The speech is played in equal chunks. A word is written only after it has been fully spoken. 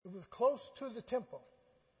close to the temple.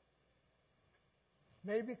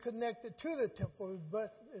 Maybe connected to the temple,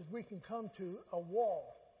 but as we can come to a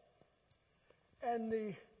wall. And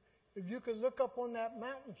if you could look up on that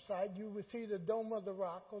mountainside, you would see the Dome of the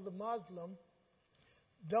Rock, or the Muslim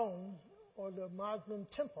dome, or the Muslim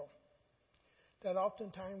temple, that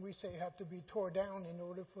oftentimes we say have to be torn down in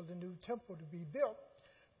order for the new temple to be built.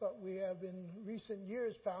 But we have in recent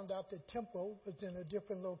years found out the temple was in a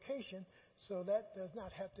different location, so that does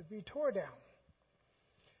not have to be torn down.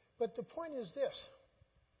 But the point is this.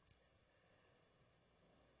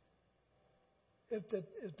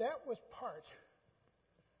 If that was part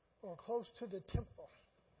or close to the temple,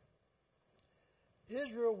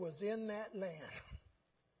 Israel was in that land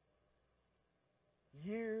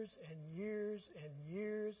years and years and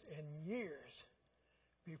years and years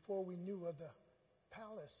before we knew of the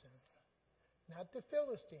Palestinians, not the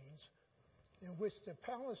Philistines, in which the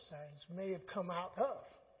Palestinians may have come out of.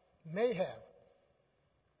 May have.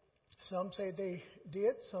 Some say they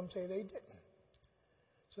did, some say they didn't.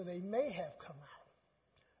 So they may have come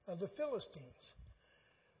out of the Philistines.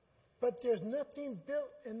 But there's nothing built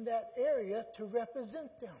in that area to represent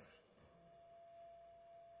them.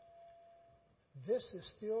 This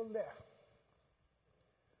is still left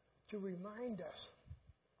to remind us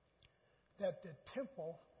that the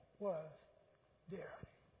temple was there.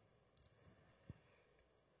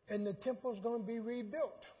 And the temple is going to be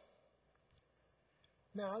rebuilt.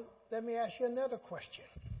 Now, let me ask you another question.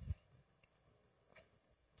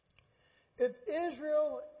 If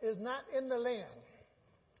Israel is not in the land,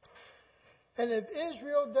 and if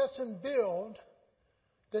Israel doesn't build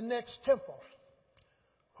the next temple,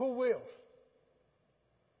 who will?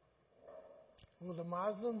 Will the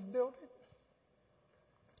Muslims build it?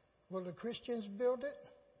 Will the Christians build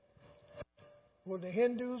it? Will the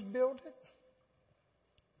Hindus build it?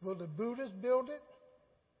 Will the Buddhists build it?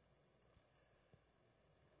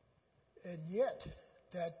 And yet,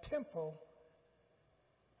 that temple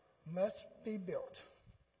must be built.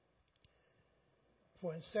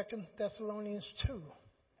 For in 2 Thessalonians 2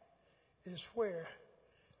 is where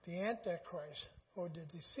the Antichrist, or the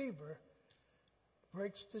deceiver,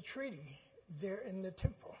 breaks the treaty there in the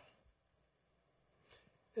temple.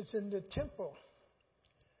 It's in the temple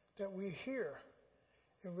that we hear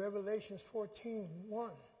in Revelation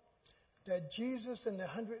 14:1 that Jesus and the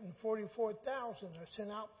 144,000 are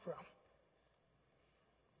sent out from.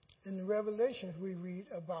 In the Revelations, we read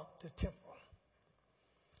about the temple.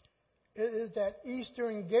 It is that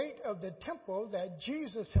eastern gate of the temple that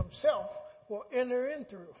Jesus himself will enter in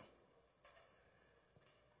through.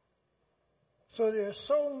 So there's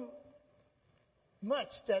so much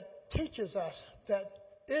that teaches us that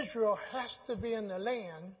Israel has to be in the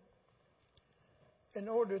land in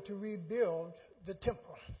order to rebuild the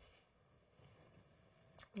temple.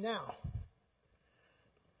 Now,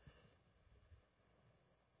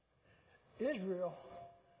 Israel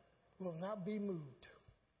will not be moved.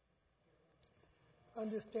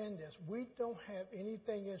 Understand this. We don't have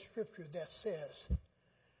anything in Scripture that says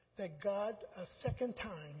that God a second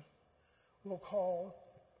time will call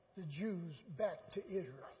the Jews back to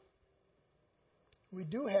Israel. We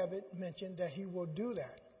do have it mentioned that he will do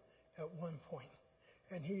that at one point.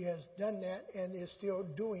 And he has done that and is still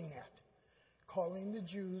doing that, calling the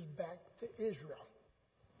Jews back to Israel.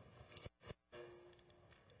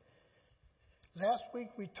 Last week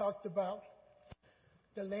we talked about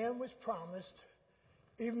the land was promised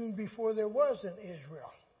even before there was an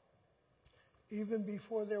Israel. Even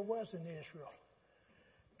before there was an Israel,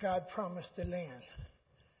 God promised the land.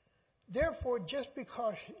 Therefore, just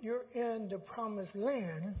because you're in the promised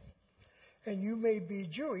land and you may be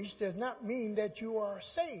Jewish does not mean that you are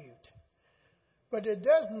saved. But it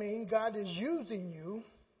does mean God is using you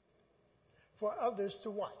for others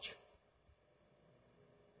to watch.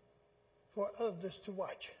 For others to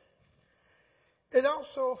watch. It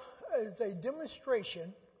also is a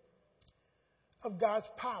demonstration of God's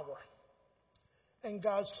power and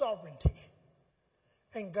God's sovereignty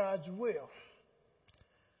and God's will.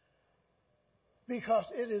 Because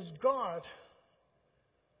it is God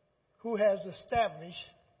who has established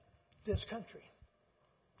this country.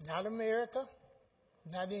 Not America,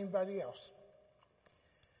 not anybody else.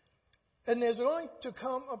 And there's going to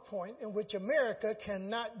come a point in which America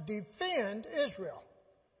cannot defend Israel.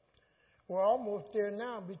 We're almost there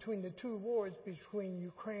now between the two wars between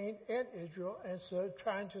Ukraine and Israel, and so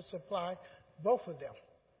trying to supply both of them.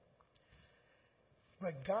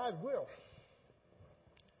 But God will.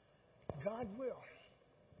 God will.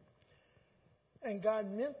 And God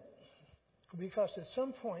meant, because at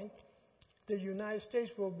some point the United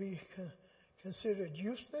States will be considered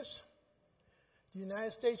useless, the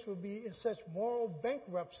United States will be in such moral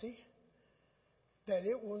bankruptcy that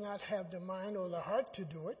it will not have the mind or the heart to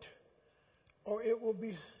do it, or it will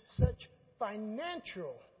be such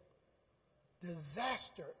financial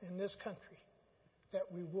disaster in this country that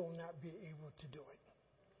we will not be able to do it.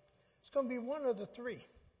 It's going to be one of the three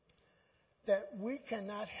that we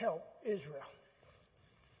cannot help Israel.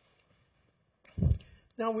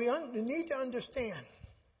 Now, we need to understand,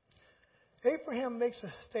 Abraham makes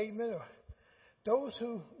a statement of those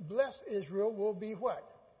who bless Israel will be what?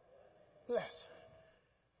 Blessed.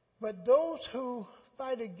 But those who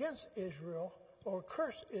fight against Israel or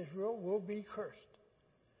curse Israel will be cursed.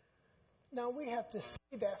 Now, we have to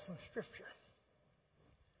see that from Scripture.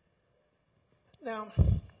 Now,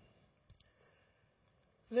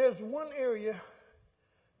 there's one area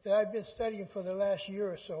that I've been studying for the last year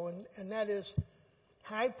or so, and that is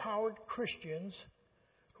high-powered Christians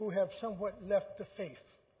who have somewhat left the faith.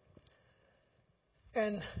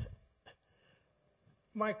 And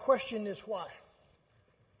my question is why?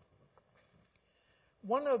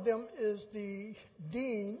 One of them is the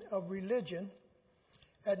dean of religion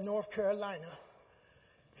at North Carolina.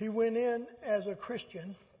 He went in as a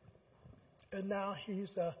Christian, and now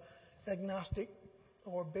he's an agnostic,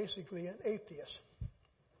 or basically an atheist.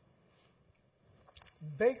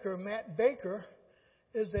 Matt Baker,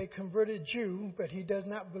 is a converted Jew, but he does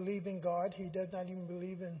not believe in God. He does not even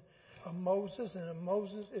believe in Moses, and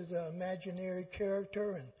Moses is an imaginary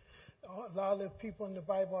character, and a lot of the people in the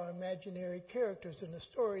Bible are imaginary characters in the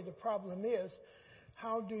story. The problem is,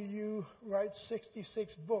 how do you write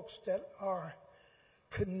 66 books that are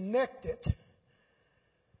connected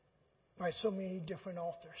by so many different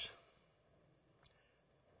authors?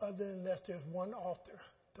 Other than that, there's one author,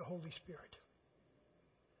 the Holy Spirit.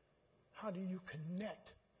 How do you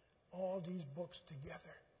connect all these books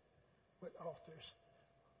together with authors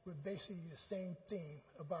with basically the same theme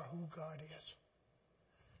about who God is?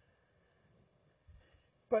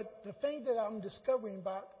 But the thing that I'm discovering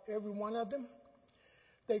about every one of them,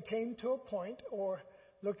 they came to a point or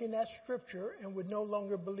looking at Scripture and would no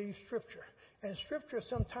longer believe Scripture. And Scripture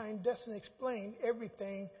sometimes doesn't explain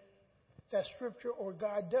everything that Scripture or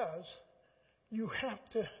God does. You have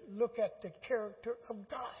to look at the character of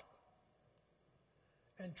God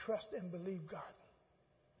and trust and believe God.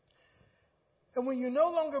 And when you no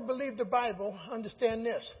longer believe the Bible, understand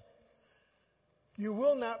this. You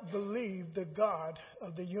will not believe the God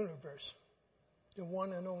of the universe, the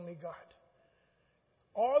one and only God.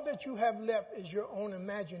 All that you have left is your own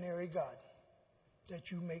imaginary God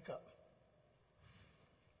that you make up.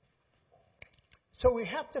 So we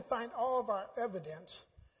have to find all of our evidence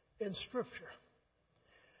in Scripture.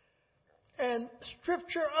 And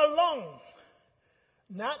Scripture alone,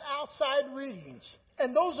 not outside readings.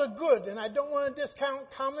 And those are good, and I don't want to discount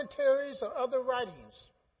commentaries or other writings.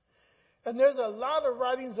 And there's a lot of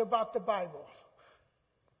writings about the Bible.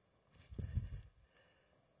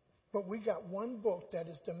 But we got one book that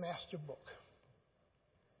is the master book.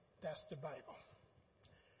 That's the Bible.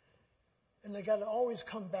 And they got to always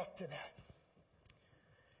come back to that.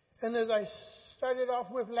 And as I started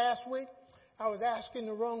off with last week, I was asking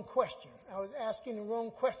the wrong question.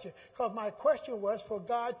 Because my question was for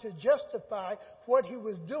God to justify what He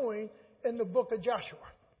was doing in the book of Joshua.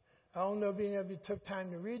 I don't know if any of you took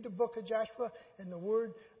time to read the book of Joshua, and the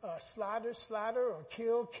word slaughter, or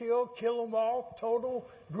kill them all, total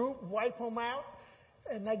group, wipe them out.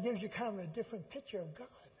 And that gives you kind of a different picture of God.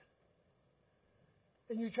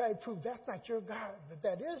 And you try to prove that's not your God, but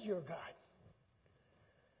that is your God.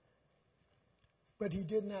 But He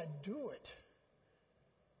did not do it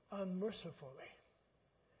unmercifully.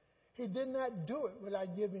 He did not do it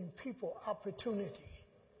without giving people opportunity.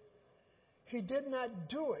 He did not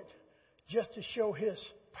do it just to show His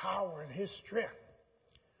power and His strength.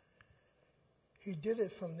 He did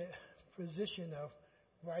it from the position of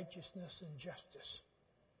righteousness and justice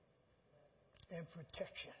and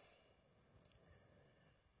protection.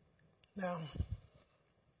 Now,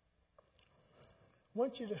 I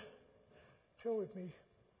want you to turn with me.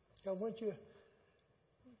 I want you to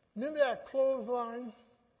remember that clothesline.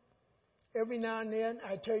 Every now and then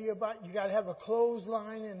I tell you about, you got to have a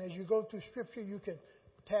clothesline, and as you go through Scripture, you can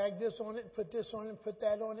tag this on it, put this on it, put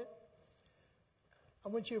that on it. I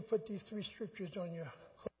want you to put these three Scriptures on your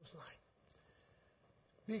clothesline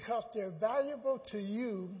because they're valuable to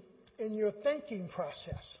you in your thinking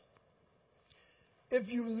process. If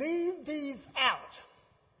you leave these out,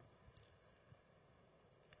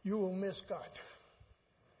 you will miss God.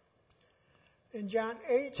 In John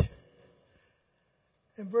 8,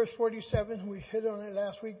 in verse 47, we hit on it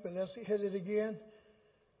last week, but let's hit it again.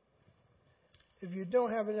 If you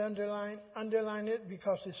don't have it underline it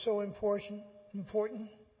because it's so important.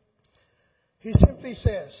 He simply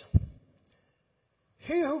says,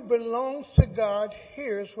 he who belongs to God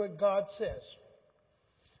hears what God says.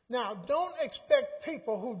 Now, don't expect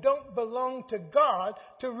people who don't belong to God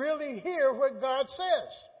to really hear what God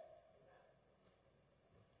says.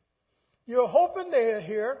 You're hoping they'll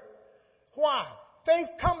hear. Why? Faith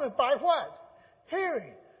cometh by what?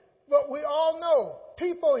 Hearing. But we all know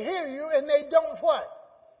people hear you and they don't what?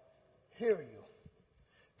 Hear you.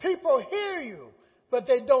 People hear you, but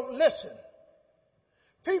they don't listen.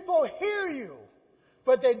 People hear you,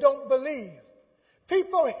 but they don't believe.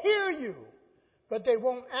 People hear you, but they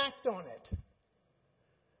won't act on it.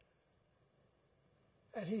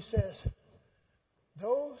 And he says,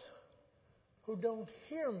 those who don't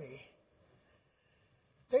hear me,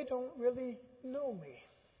 they don't really know me.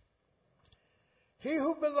 He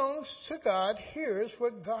who belongs to God hears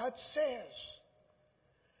what God says.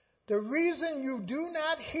 The reason you do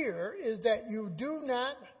not hear is that you do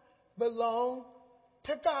not belong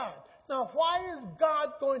to God. Now, why is God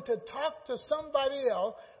going to talk to somebody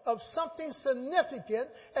else of something significant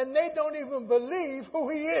and they don't even believe who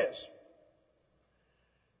He is?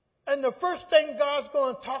 And the first thing God's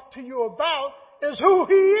going to talk to you about is who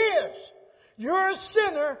He is. You're a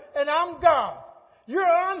sinner and I'm God. You're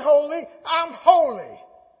unholy, I'm holy.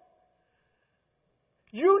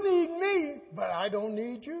 You need me, but I don't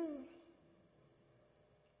need you.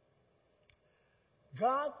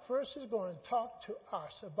 God first is going to talk to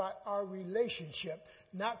us about our relationship,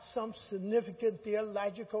 not some significant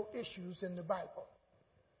theological issues in the Bible,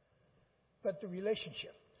 but the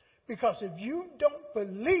relationship. Because if you don't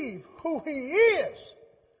believe who He is,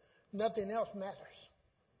 nothing else matters.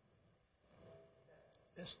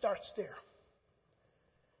 It starts there.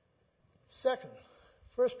 Second,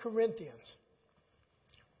 1 Corinthians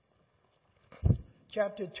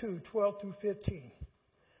chapter 2, 12 through 15.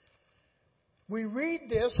 We read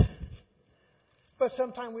this, but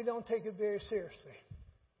sometimes we don't take it very seriously.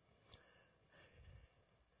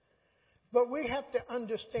 But we have to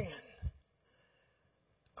understand,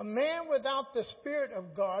 a man without the Spirit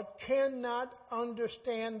of God cannot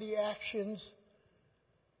understand the actions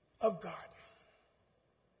of God.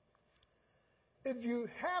 If you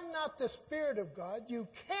have not the Spirit of God, you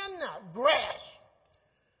cannot grasp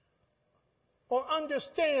or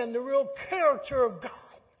understand the real character of God.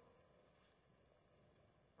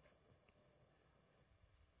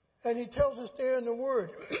 And He tells us there in the Word.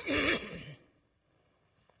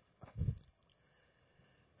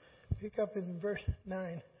 Pick up in verse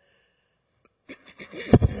 9.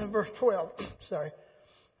 Verse 12. Sorry.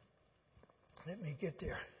 Let me get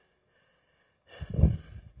there.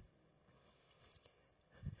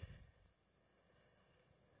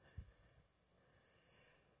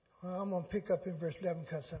 Well, I'm going to pick up in verse 11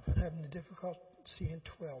 because I'm having a difficulty seeing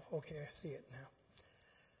 12. Okay, I see it now.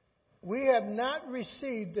 We have not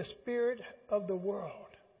received the spirit of the world.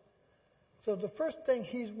 So the first thing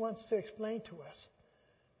he wants to explain to us,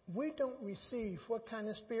 we don't receive what kind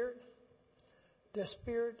of spirit? The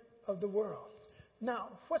spirit of the world. Now,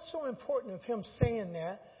 what's so important of him saying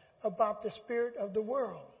that about the spirit of the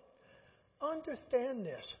world? Understand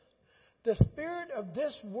this. The spirit of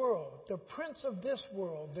this world, the prince of this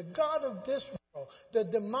world, the god of this world, the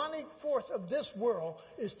demonic force of this world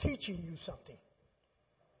is teaching you something.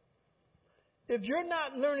 If you're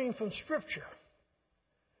not learning from Scripture,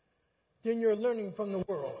 then you're learning from the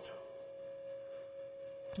world.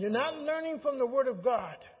 You're not learning from the Word of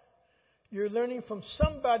God. You're learning from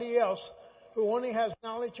somebody else who only has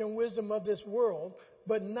knowledge and wisdom of this world,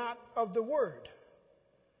 but not of the Word.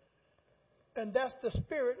 And that's the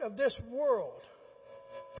spirit of this world.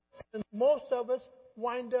 And most of us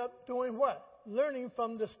wind up doing what? Learning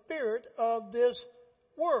from the spirit of this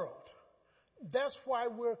world. That's why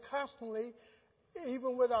we're constantly,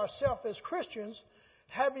 even with ourselves as Christians,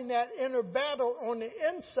 having that inner battle on the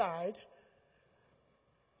inside,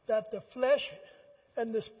 that the flesh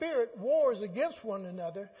and the spirit wars against one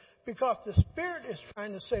another, because the spirit is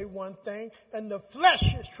trying to say one thing and the flesh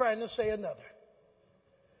is trying to say another.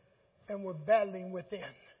 And we're battling within.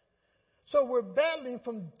 So we're battling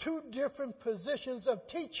from two different positions of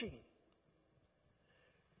teaching.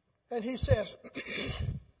 And he says,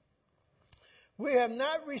 we have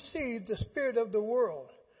not received the spirit of the world,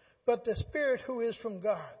 but the Spirit who is from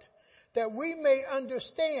God, that we may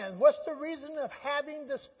understand. What's the reason of having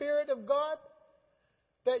the Spirit of God?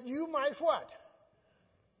 That you might what?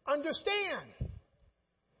 Understand.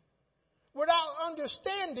 Without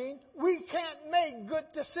understanding, we can't make good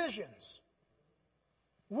decisions.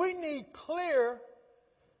 We need clear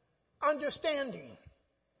understanding.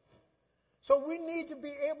 So we need to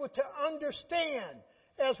be able to understand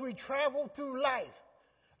as we travel through life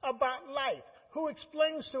about life. Who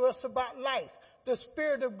explains to us about life? The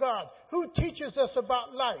Spirit of God. Who teaches us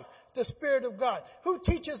about life? The Spirit of God. Who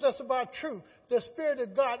teaches us about truth? The Spirit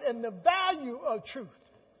of God. And the value of truth?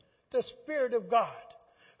 The Spirit of God.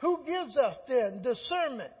 Who gives us then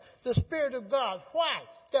discernment? The Spirit of God. Why?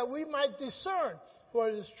 That we might discern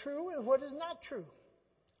what is true and what is not true.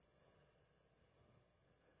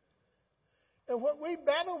 And what we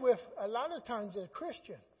battle with a lot of times as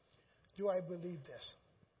Christians, do I believe this?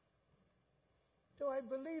 Do I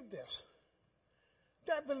believe this?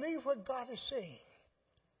 Do I believe what God is saying?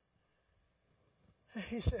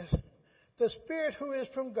 He says, the Spirit who is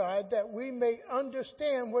from God, that we may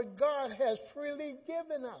understand what God has freely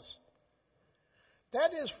given us.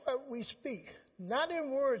 That is what we speak, not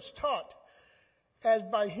in words taught as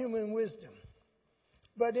by human wisdom,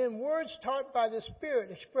 but in words taught by the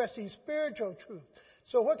Spirit, expressing spiritual truth.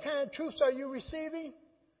 So what kind of truths are you receiving?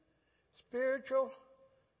 Spiritual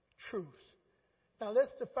truth. Now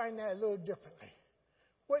let's define that a little differently.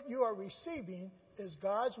 What you are receiving is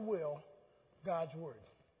God's will, God's word.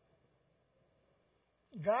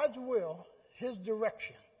 God's will, His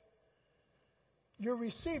direction. You're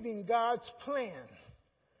receiving God's plan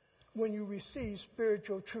when you receive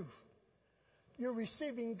spiritual truth. You're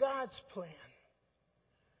receiving God's plan.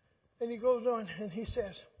 And he goes on and he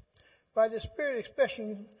says, by the Spirit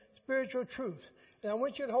expressing spiritual truth. And I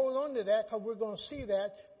want you to hold on to that because we're going to see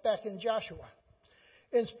that back in Joshua.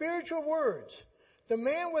 In spiritual words, the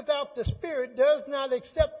man without the Spirit does not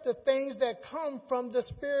accept the things that come from the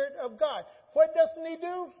Spirit of God. What doesn't he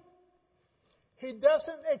do? He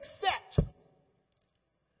doesn't accept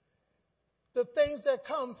the things that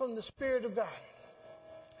come from the Spirit of God.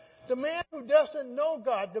 The man who doesn't know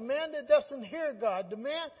God, the man that doesn't hear God, the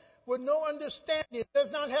man with no understanding,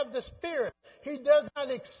 does not have the Spirit. He does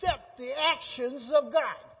not accept the actions of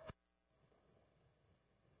God.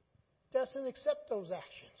 Doesn't accept those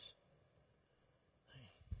actions.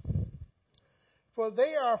 For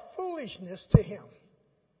they are foolishness to him,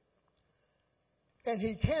 and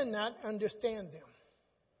he cannot understand them.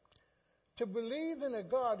 To believe in a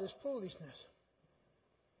God is foolishness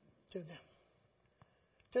to them.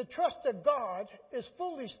 To trust a God is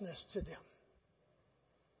foolishness to them.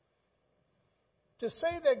 To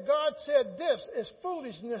say that God said this is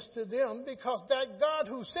foolishness to them because that God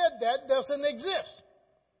who said that doesn't exist.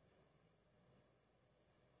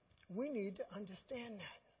 We need to understand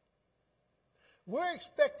that. We're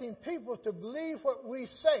expecting people to believe what we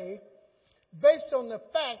say based on the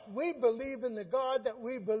fact we believe in the God that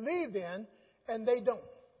we believe in, and they don't.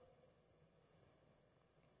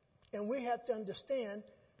 And we have to understand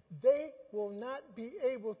they will not be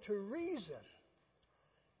able to reason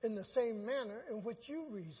in the same manner in which you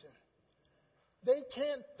reason. They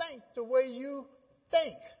can't think the way you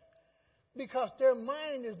think because their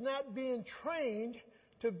mind is not being trained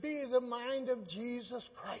to be the mind of Jesus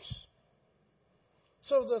Christ.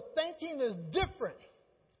 So the thinking is different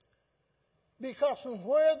because from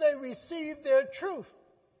where they receive their truth.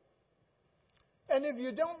 And if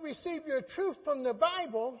you don't receive your truth from the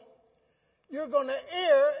Bible, you're going to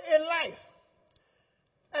err in life.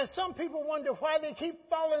 And some people wonder why they keep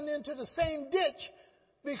falling into the same ditch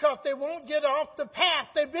because they won't get off the path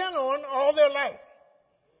they've been on all their life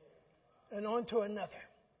and on to another.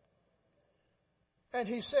 And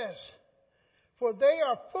he says, for they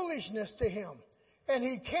are foolishness to him, and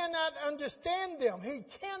he cannot understand them. He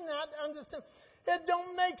cannot understand. It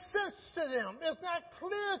don't make sense to them. It's not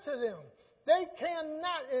clear to them. They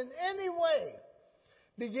cannot in any way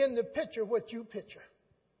begin to picture what you picture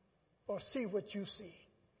or see what you see.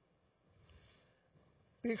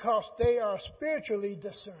 Because they are spiritually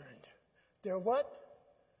discerned. They're what?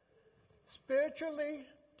 Spiritually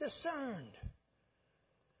discerned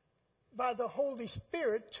by the Holy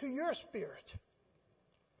Spirit to your spirit.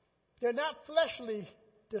 They're not fleshly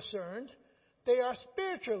discerned. They are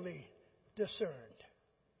spiritually discerned.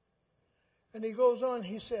 And he goes on,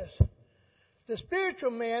 he says, the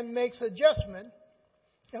spiritual man makes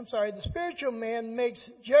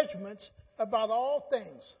judgments about all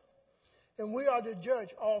things. And we are to judge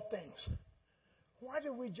all things. Why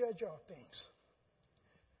do we judge all things?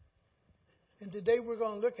 And today we're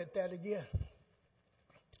going to look at that again.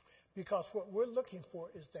 Because what we're looking for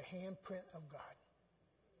is the handprint of God.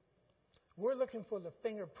 We're looking for the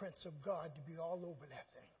fingerprints of God to be all over that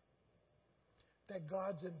thing. That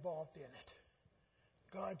God's involved in it.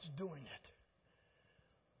 God's doing it.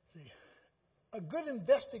 See, a good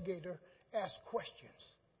investigator asks questions.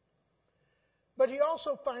 But he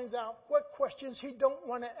also finds out what questions he don't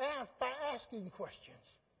want to ask by asking questions.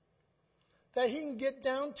 that he can get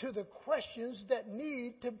down to the questions that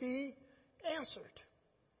need to be answered.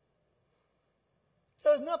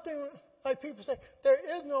 There's nothing, like people say, there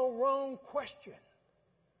is no wrong question.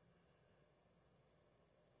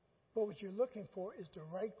 But what you're looking for is the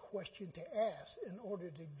right question to ask in order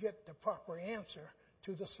to get the proper answer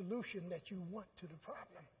to the solution that you want to the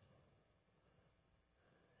problem.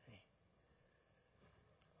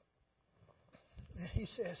 And he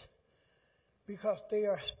says, because they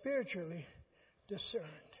are spiritually discerned.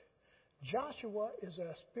 Joshua is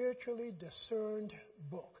a spiritually discerned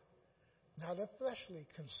book, not a fleshly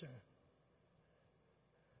concern.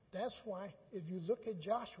 That's why if you look at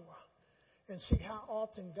Joshua and see how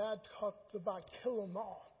often God talked about kill them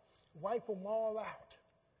all, wipe them all out,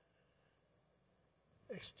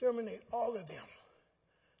 exterminate all of them,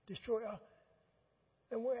 destroy all.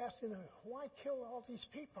 And we're asking them, why kill all these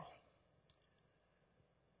people?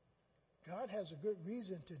 God has a good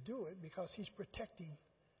reason to do it because he's protecting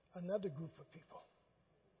another group of people.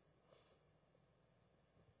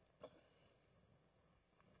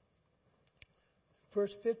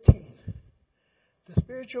 Verse 15. The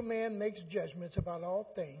spiritual man makes judgments about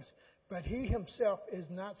all things, but he himself is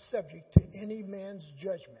not subject to any man's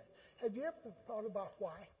judgment. Have you ever thought about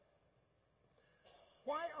why?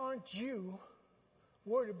 Why aren't you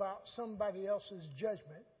worried about somebody else's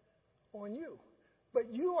judgment on you?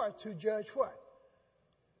 But you are to judge what?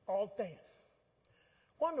 All things.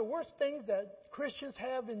 One of the worst things that Christians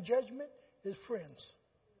have in judgment is friends.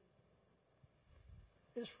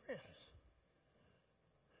 Is friends.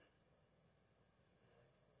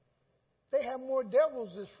 They have more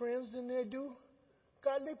devils as friends than they do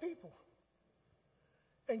godly people.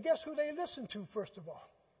 And guess who they listen to, first of all?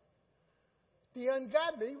 The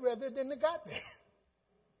ungodly rather than the godly.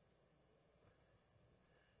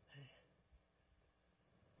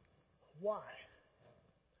 Why?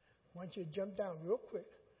 I want you to jump down real quick.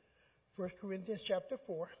 1 Corinthians chapter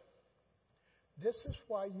 4. This is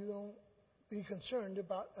why you don't be concerned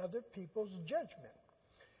about other people's judgment.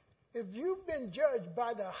 If you've been judged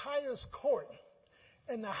by the highest court,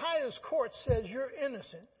 and the highest court says you're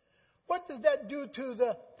innocent, what does that do to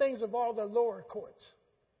the things of all the lower courts?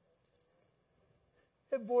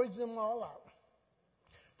 It voids them all out.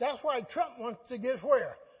 That's why Trump wants to get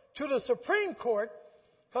where? To the Supreme Court,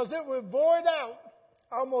 because it would void out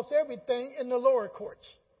almost everything in the lower courts.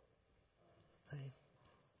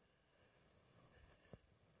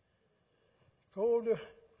 Go to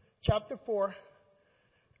chapter 4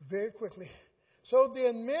 very quickly. So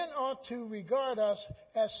then men ought to regard us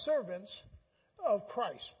as servants of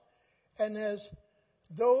Christ and as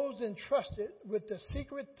those entrusted with the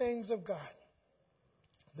secret things of God.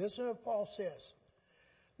 Listen to what Paul says.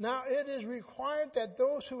 Now it is required that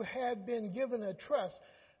those who have been given a trust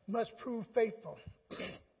must prove faithful.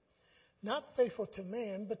 Not faithful to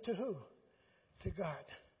man, but to who? To God.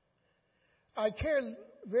 I care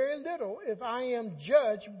very little if I am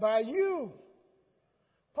judged by you.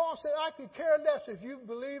 Paul said, I could care less if you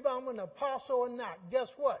believe I'm an apostle or not. Guess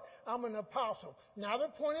what? I'm an apostle. Not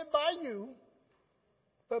appointed by you,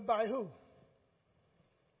 but by who?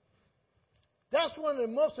 That's one of the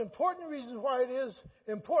most important reasons why it is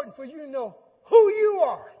important for you to know who you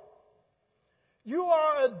are. You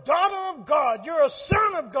are a daughter of God. You're a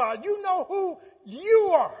son of God. You know who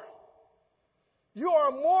you are. You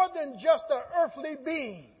are more than just an earthly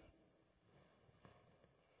being.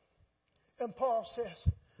 And Paul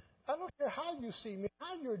says, I don't care how you see me,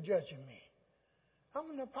 how you're judging me. I'm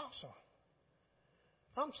an apostle.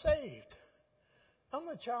 I'm saved. I'm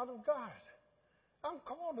a child of God. I'm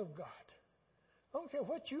called of God. I don't care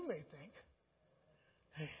what you may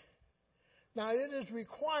think. Now, it is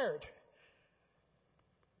required.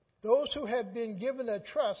 Those who have been given a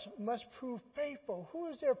trust must prove faithful. Who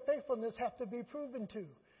does their faithfulness have to be proven to?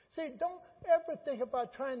 See, don't ever think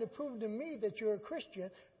about trying to prove to me that you're a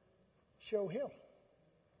Christian. Show him.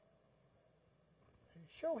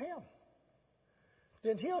 Show him.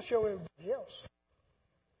 Then he'll show everybody else.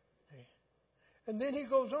 And then he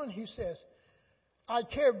goes on, he says, I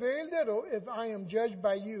care very little if I am judged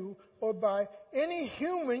by you or by any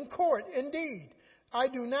human court. Indeed, I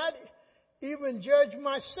do not even judge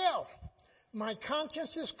myself. My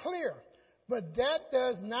conscience is clear, but that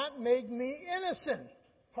does not make me innocent.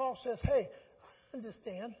 Paul says, hey, I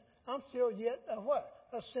understand. I'm still yet a what?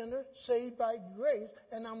 A sinner saved by grace,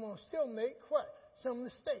 and I'm going to still make what? Some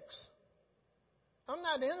mistakes. I'm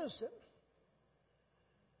not innocent.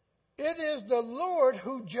 It is the Lord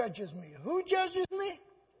who judges me. Who judges me?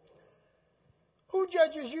 Who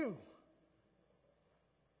judges you?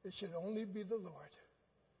 It should only be the Lord.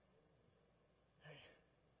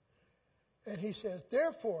 And he says,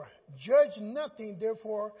 therefore, judge nothing,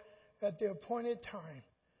 therefore, at the appointed time.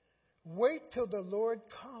 Wait till the Lord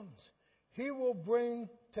comes. He will bring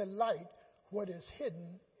to light what is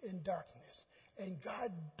hidden in darkness. And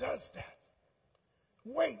God does that.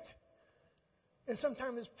 Wait. And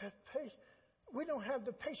sometimes we don't have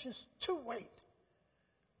the patience to wait.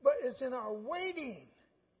 But it's in our waiting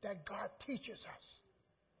that God teaches us.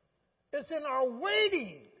 It's in our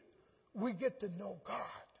waiting we get to know God.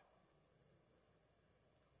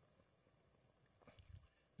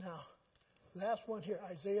 Now, last one here,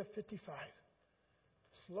 Isaiah 55.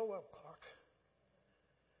 Slow up, clock.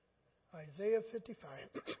 Isaiah 55.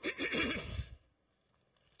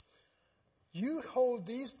 You hold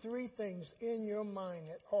these three things in your mind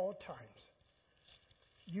at all times.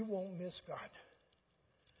 You won't miss God.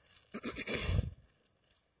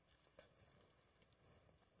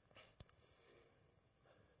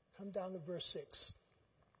 Come down to verse 6.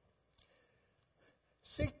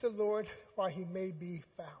 Seek the Lord while he may be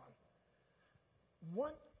found.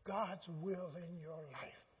 Want God's will in your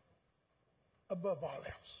life above all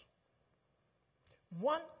else.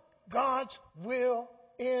 Want God's will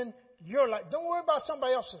in your life. Don't worry about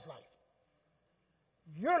somebody else's life.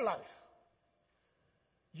 Your life.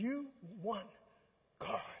 You want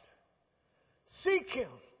God. Seek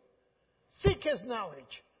him. Seek his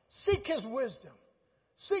knowledge. Seek his wisdom.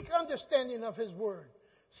 Seek understanding of his word.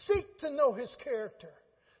 Seek to know his character.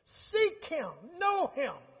 Seek him. Know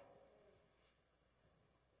him.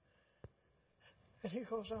 And he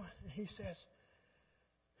goes on and he says,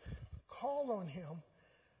 call on him.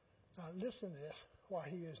 Now listen to this while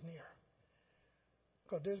he is near.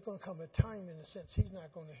 Because there's going to come a time, in a sense, he's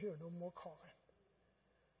not going to hear no more calling.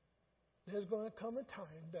 There's going to come a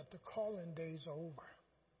time that the calling days are over.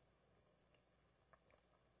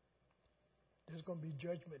 There's going to be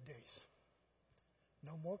judgment days.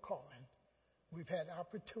 No more calling. We've had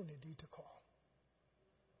opportunity to call.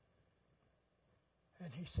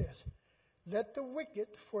 And he says, let the wicked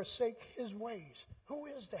forsake his ways. Who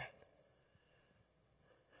is that?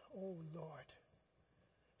 Oh, Lord,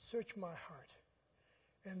 search my heart.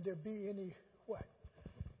 And there be any what?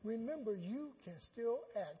 Remember, you can still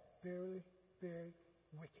act very, very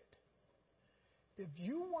wicked. If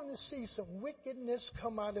you want to see some wickedness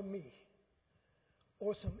come out of me,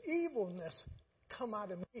 or some evilness come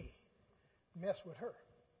out of me, mess with her.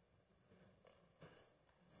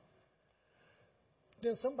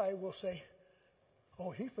 Then somebody will say, oh,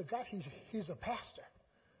 he forgot he's a pastor.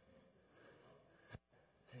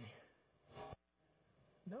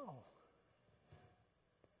 No.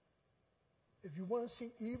 If you want to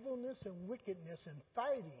see evilness and wickedness and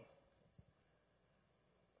fighting,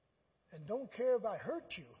 and don't care if I hurt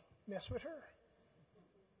you, mess with her.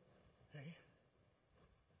 Okay?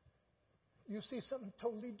 You see something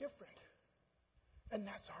totally different. And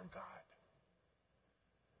that's our God.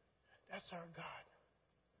 That's our God.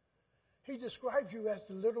 He describes you as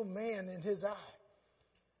the little man in his eye.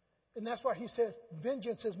 And that's why he says,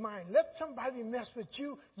 vengeance is mine. Let somebody mess with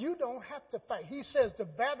you. You don't have to fight. He says the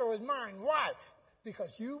battle is mine. Why? Because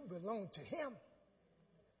you belong to him.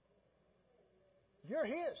 You're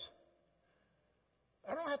his.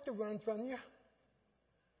 I don't have to run from you.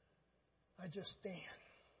 I just stand.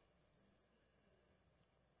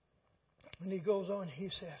 And he goes on, he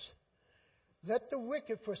says, let the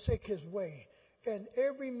wicked forsake his way, and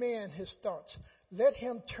every man his thoughts. Let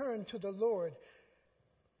him turn to the Lord,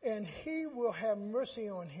 and he will have mercy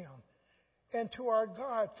on him. And to our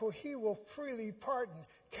God, for he will freely pardon.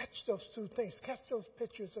 Catch those two things. Catch those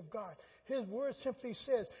pictures of God. His word simply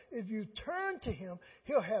says, if you turn to him,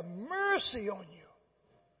 he'll have mercy on you.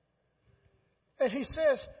 And he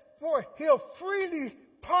says, for he'll freely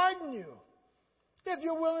pardon you. If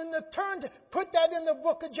you're willing to turn to, put that in the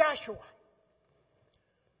book of Joshua.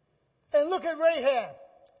 And look at Rahab.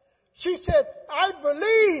 She said, I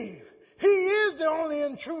believe he is the only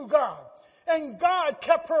and true God. And God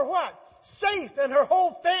kept her what? Safe, and her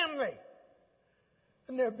whole family.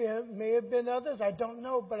 And there may have been others, I don't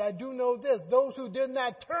know, but I do know this. Those who did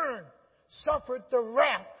not turn suffered the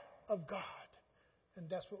wrath of God. And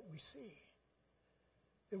that's what we see.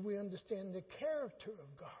 If we understand the character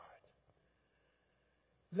of God.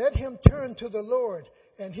 Let him turn to the Lord,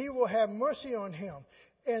 and he will have mercy on him,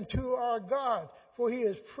 and to our God, for he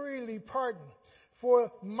is freely pardoned. For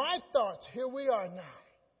my thoughts, here we are now.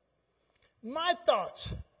 My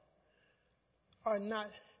thoughts are not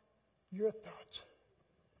your thoughts.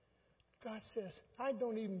 God says, I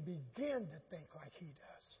don't even begin to think like he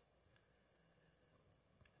does.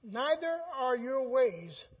 Neither are your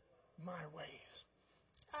ways my ways.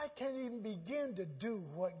 I can't even begin to do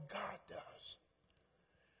what God does.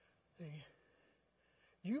 See,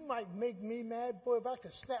 You might make me mad. Boy, if I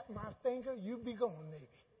could snap my finger, you'd be gone maybe.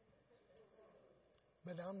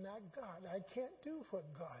 But I'm not God. I can't do what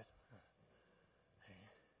God.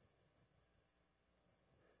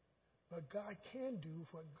 But God can do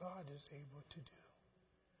what God is able to do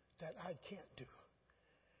that I can't do.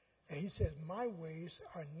 And he says, my ways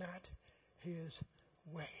are not his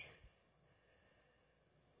way.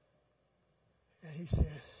 And he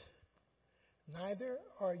says, neither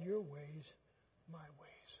are your ways my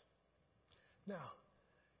ways. Now,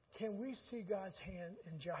 can we see God's hand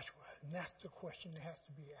in Joshua? And that's the question that has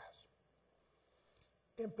to be asked.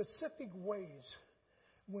 In specific ways,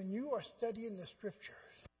 when you are studying the scriptures,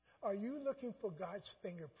 are you looking for God's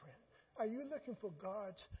fingerprint? Are you looking for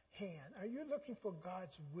God's hand? Are you looking for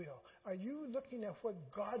God's will? Are you looking at what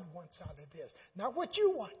God wants out of this? Not what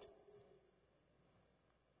you want.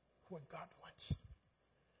 What God wants.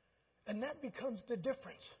 And that becomes the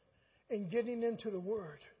difference in getting into the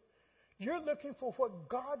Word. You're looking for what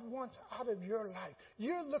God wants out of your life.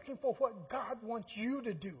 You're looking for what God wants you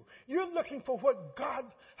to do. You're looking for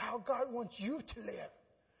how God wants you to live,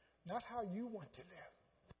 not how you want to live.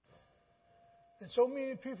 And so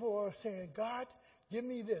many people are saying, God, give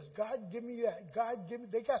me this. God, give me that. God, give me.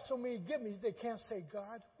 They got so many give-me's, they can't say,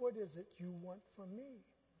 God, what is it you want from me?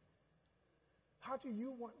 How do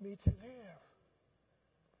you want me to live?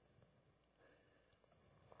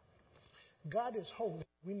 God is holy.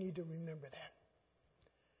 We need to remember that.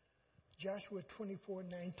 Joshua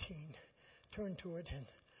 24:19. Turn to it, and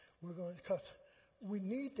we're going to, because we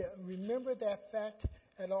need to remember that fact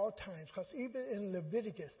at all times. Because even in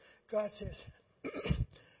Leviticus, God says,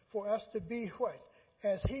 for us to be what?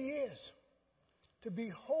 As he is. To be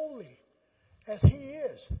holy as he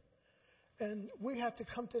is. And we have to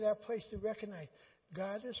come to that place to recognize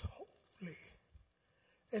God is holy.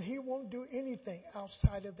 And he won't do anything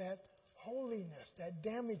outside of that holiness, that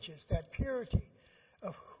damages, that purity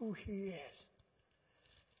of who he is.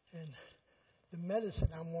 And the medicine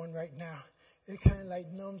I'm on right now, it kind of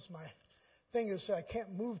like numbs my fingers so I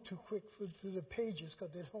can't move too quick through the pages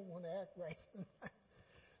because they don't want to act right.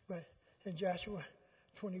 But in Joshua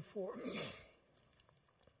 24,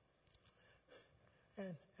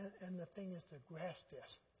 and the thing is to grasp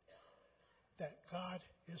this, that God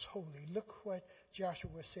is holy. Look what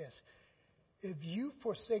Joshua says. If you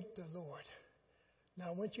forsake the Lord, now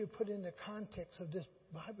I want you to put in the context of this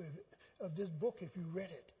Bible, of this book if you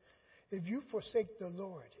read it. If you forsake the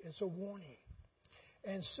Lord, it's a warning.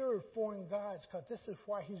 And serve foreign gods, because this is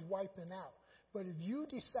why he's wiping out. But if you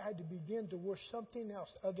decide to begin to worship something else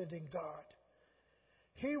other than God,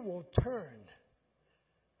 he will turn.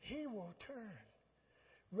 He will turn.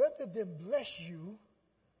 Rather than bless you,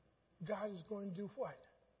 God is going to do what?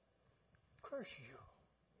 Curse you.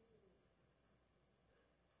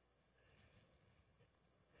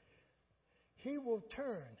 He will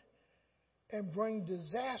turn and bring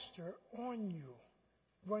disaster on you.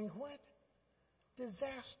 Bring what?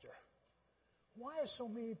 Disaster. Why are so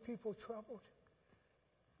many people troubled?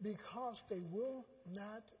 Because they will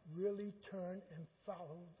not really turn and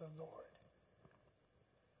follow the Lord.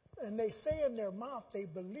 And they say in their mouth they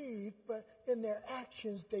believe, but in their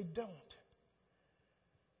actions they don't.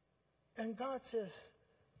 And God says,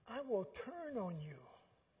 I will turn on you.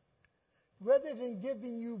 Rather than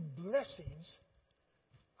giving you blessings,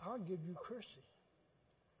 I'll give you cursing.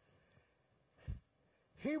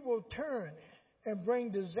 He will turn and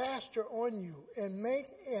bring disaster on you and make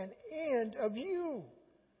an end of you.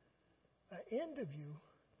 An end of you?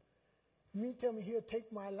 You mean tell me he'll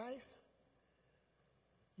take my life?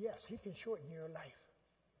 Yes, he can shorten your life.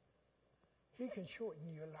 He can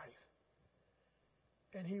shorten your life.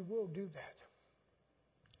 And he will do that.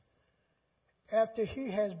 After he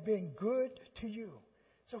has been good to you.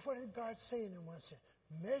 So what did God say in one sense?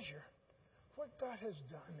 Measure what God has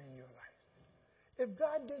done in your life. If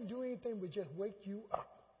God didn't do anything but just wake you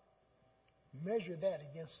up, measure that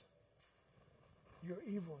against your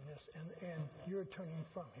evilness and your turning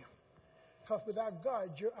from him. Because without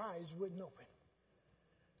God, your eyes wouldn't open.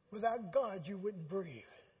 Without God, you wouldn't breathe.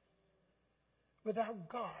 Without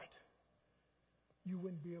God, you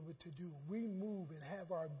wouldn't be able to do. We move and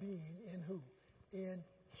have our being in who? In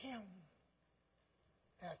him.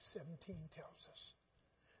 Acts 17 tells us.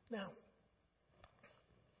 Now,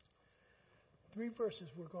 3 verses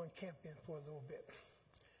we're going to camp in for a little bit.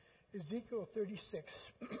 Ezekiel 36.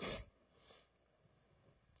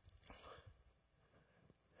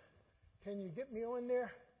 Can you get me on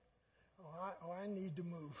there? I need to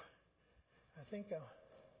move. I think there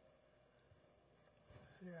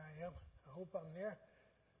I am. I hope I'm there.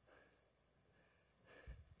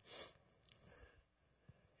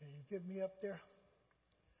 Can you get me up there?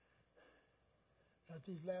 Now,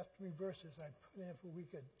 these last three verses I put in for we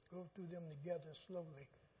could go through them together slowly.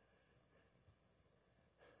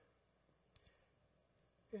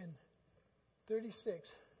 In 36,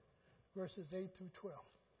 verses 8 through 12.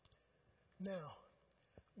 Now,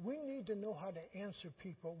 we need to know how to answer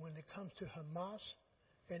people when it comes to Hamas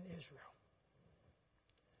and Israel.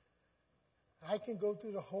 I can go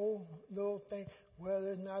through the whole little thing, well,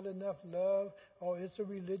 there's not enough love, or it's a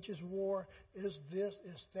religious war, it's this,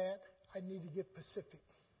 it's that. I need to get specific,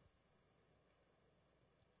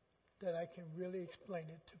 that I can really explain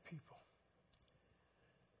it to people.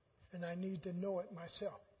 And I need to know it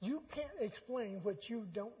myself. You can't explain what you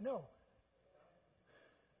don't know.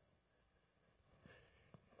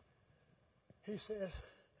 He says,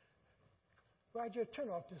 Roger, turn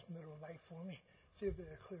off this middle light for me. See if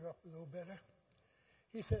it'll clear up a little better.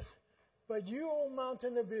 He says, but you, O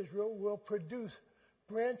mountain of Israel, will produce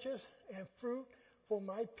branches and fruit for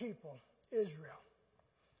my people, Israel.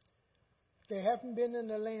 They haven't been in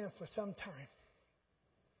the land for some time.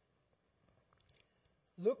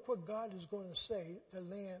 Look what God is going to say the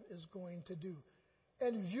land is going to do.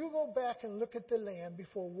 And if you go back and look at the land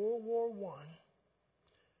before World War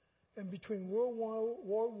I, and between World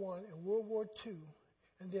War I and World War II,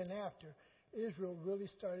 and then after, Israel really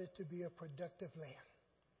started to be a productive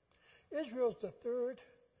land. Israel's the third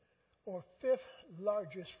or fifth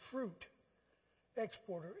largest fruit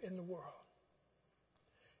exporter in the world.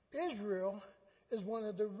 Israel is one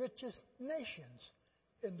of the richest nations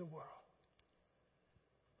in the world.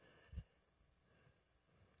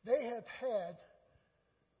 They have had,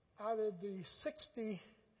 out of the 60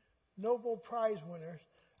 Nobel Prize winners,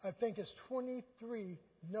 I think it's 23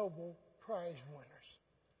 Nobel Prize winners,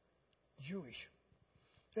 Jewish.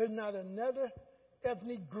 There's not another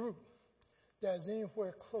ethnic group that is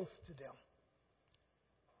anywhere close to them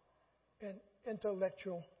in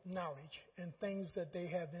intellectual knowledge and things that they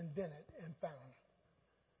have invented and found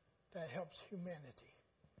that helps humanity.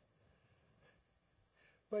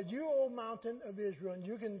 But you, O mountain of Israel, and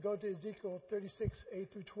you can go to Ezekiel 36,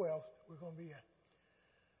 8 through 12, we're going to be at,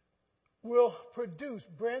 will produce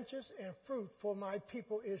branches and fruit for my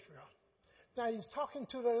people Israel. Now he's talking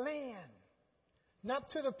to the land, not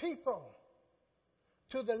to the people,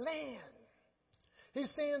 to the land.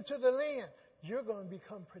 He's saying to the land, you're going to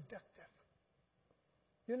become productive.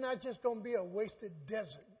 You're not just going to be a wasted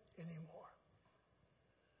desert anymore.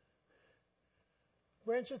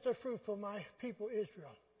 Branches of fruit for my people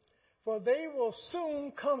Israel. For they will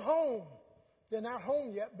soon come home. They're not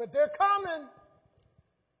home yet, but they're coming.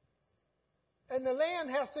 And the land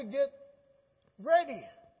has to get ready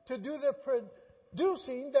to do the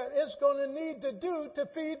producing that it's going to need to do to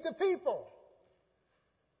feed the people.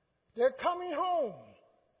 They're coming home.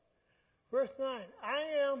 Verse 9,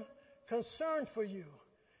 I am concerned for you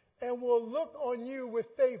and will look on you with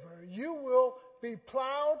favor. You will be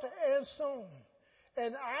plowed and sown,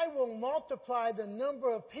 and I will multiply the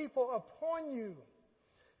number of people upon you.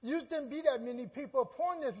 Used to be that many people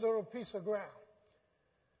upon this little piece of ground.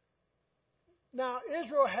 Now,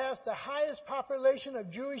 Israel has the highest population of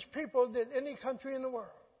Jewish people than any country in the world.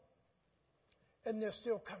 And they're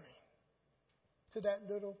still coming to that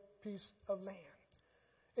little piece of land.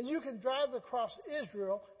 And you can drive across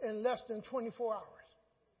Israel in less than 24 hours.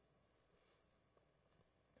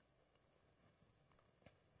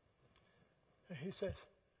 And he says,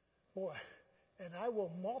 boy, and I will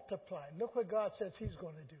multiply. Look what God says he's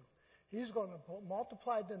going to do. He's going to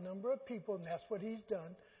multiply the number of people, and that's what he's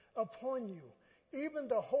done, upon you. Even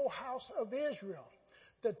the whole house of Israel.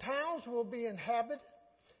 The towns will be inhabited,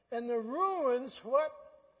 and the ruins, what?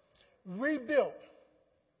 Rebuilt.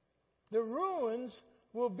 The ruins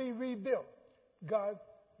will be rebuilt. God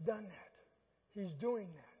done that. He's doing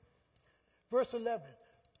that. Verse 11.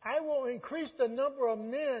 I will increase the number of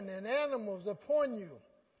men and animals upon you.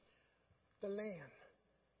 The land.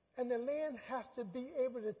 And the land has to be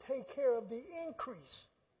able to take care of the increase.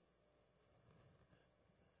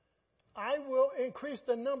 I will increase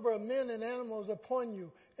the number of men and animals upon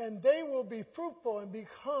you, and they will be fruitful and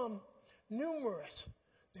become numerous.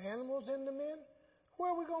 The animals and the men?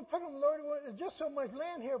 Where are we going to put them, Lord? There's just so much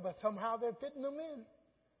land here, but somehow they're fitting them in.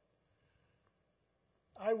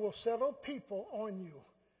 I will settle people on you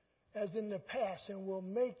as in the past and will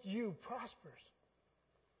make you prosperous.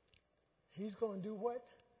 He's going to do what?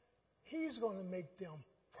 He's going to make them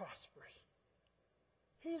prosperous.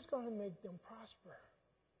 He's going to make them prosper.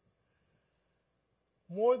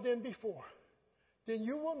 More than before. Then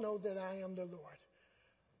you will know that I am the Lord.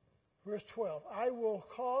 Verse 12. I will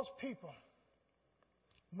cause people,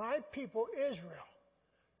 my people Israel,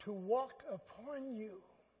 to walk upon you.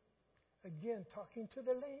 Again, talking to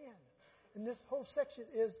the land. And this whole section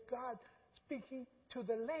is God speaking to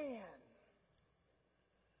the land.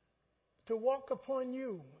 To walk upon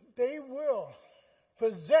you. They will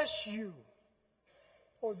possess you,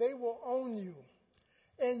 or they will own you.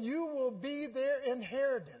 And you will be their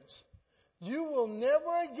inheritance. You will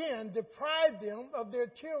never again deprive them of their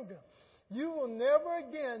children. You will never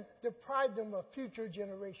again deprive them of future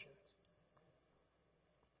generations.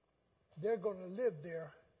 They're going to live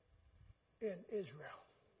there in Israel.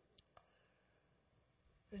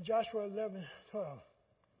 In Joshua 11:20.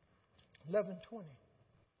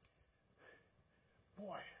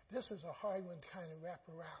 Boy, this is a hard one to kind of wrap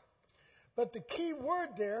around. But the key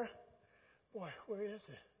word there, boy, where is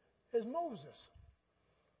it? Is Moses.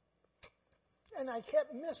 And I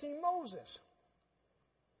kept missing Moses.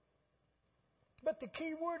 But the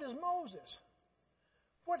key word is Moses.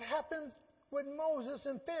 What happened with Moses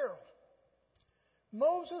and Pharaoh?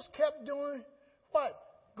 Moses kept doing what?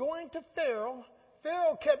 Going to Pharaoh.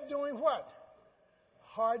 Pharaoh kept doing what?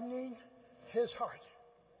 Hardening his heart.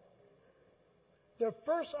 The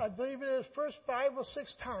first, I believe it is, first 5 or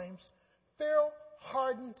 6 times, Pharaoh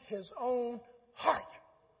hardened his own heart.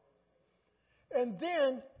 And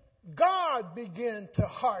then God began to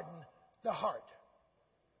harden the heart.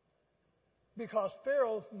 Because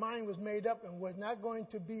Pharaoh's mind was made up and was not going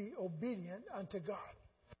to be obedient unto God.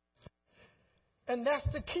 And that's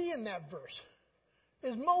the key in that verse,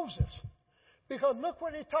 is Moses. Because look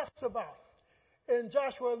what he talks about in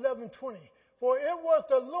Joshua 11:20. For it was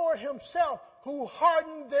the Lord himself who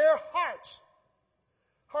hardened their hearts.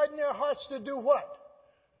 Hardened their hearts to do what?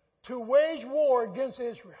 To wage war against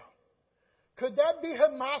Israel. Could that be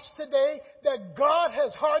Hamas today? That God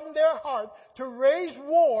has hardened their heart to wage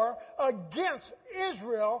war against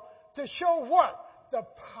Israel to show what? The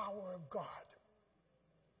power of God.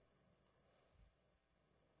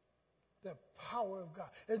 The power of God.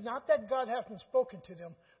 It's not that God hasn't spoken to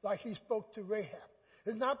them like he spoke to Rahab.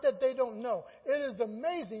 It's not that they don't know. It is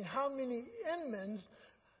amazing how many inmates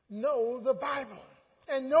know the Bible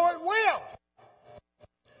and know it well,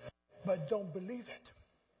 but don't believe it.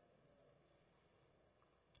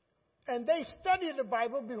 And they study the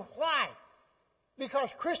Bible. Why? Because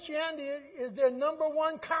Christianity is their number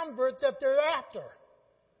one convert that they're after.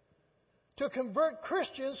 To convert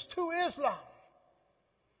Christians to Islam.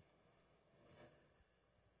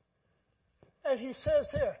 And he says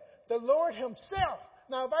here, the Lord himself.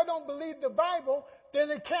 Now, if I don't believe the Bible, then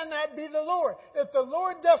it cannot be the Lord. If the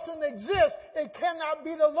Lord doesn't exist, it cannot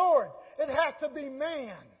be the Lord. It has to be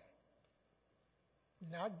man,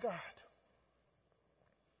 not God.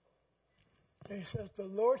 And he says, the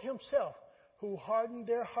Lord himself who hardened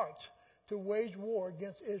their hearts to wage war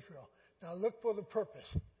against Israel. Now look for the purpose.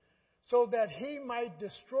 So that he might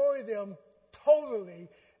destroy them totally,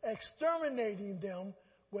 exterminating them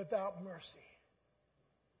without mercy.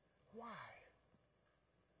 Why?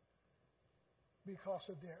 Because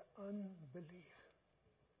of their unbelief,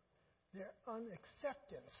 their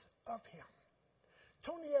unacceptance of him.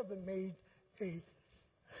 Tony Evans made a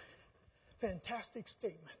fantastic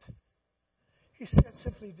statement. He said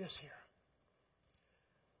simply this here.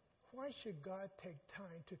 Why should God take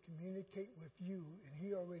time to communicate with you and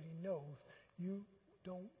he already knows you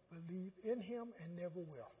don't believe in him and never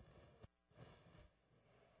will?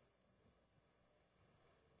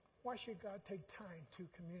 Why should God take time to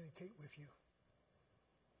communicate with you?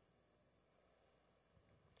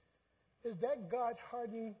 Is that God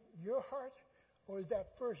hardening your heart, or is that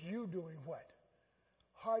first you doing what?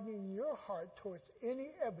 Hardening your heart towards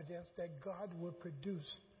any evidence that God will produce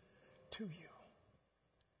to you.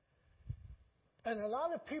 And a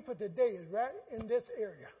lot of people today is right in this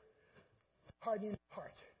area, hardening the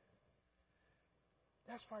heart.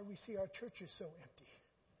 That's why we see our churches so empty,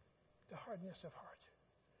 the hardness of heart.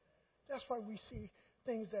 That's why we see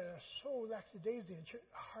things that are so lackadaisy in church,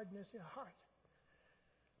 hardness in heart.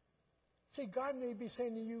 See, God may be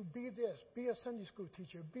saying to you, be this, be a Sunday school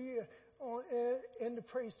teacher, be in the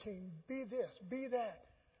praise team, be this, be that.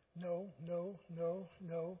 No.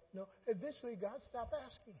 Eventually, God stopped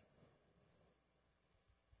asking.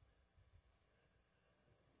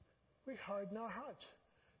 We harden our hearts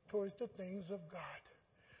towards the things of God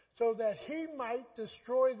so that he might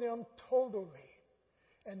destroy them totally.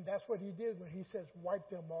 And that's what he did when he says, wipe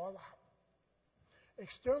them all out.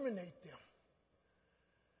 Exterminate them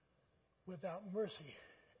without mercy,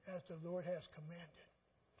 as the Lord has commanded.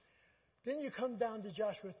 Then you come down to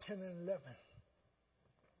Joshua 10 and 11.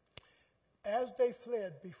 As they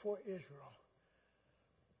fled before Israel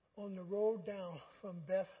on the road down from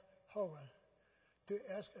Beth Horon to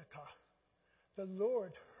Escatah, the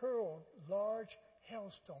Lord hurled large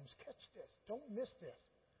hailstones. Catch this. Don't miss this.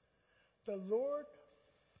 the Lord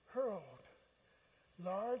hurled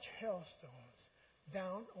large hailstones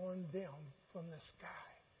down on them from the sky.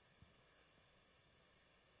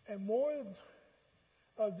 And more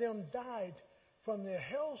of them died from the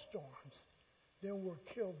hailstorms than were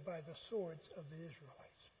killed by the swords of the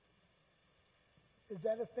Israelites. Is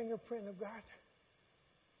that a fingerprint of God?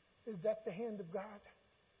 Is that the hand of God?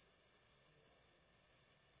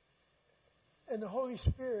 And the Holy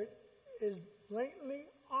Spirit is blatantly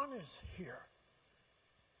honest here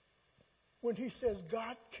when he says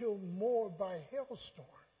God killed more by hailstorm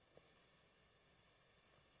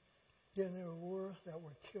than there were that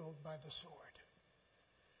were killed by the sword.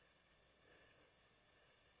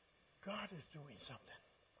 God is doing something.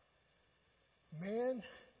 Man,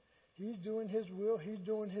 he's doing his will, he's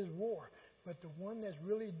doing his war. But the one that's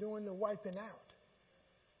really doing the wiping out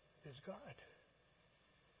is God.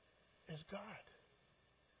 Is God.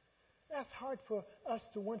 That's hard for us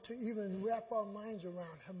to want to even wrap our minds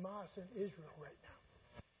around Hamas and Israel right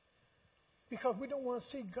now. Because we don't want to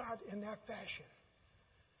see God in that fashion.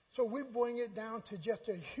 So we bring it down to just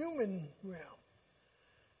a human realm.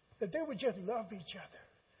 That they would just love each other.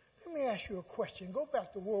 Let me ask you a question. Go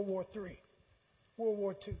back to World War III, World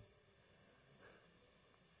War II.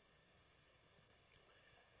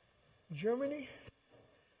 Germany,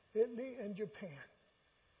 Italy, and Japan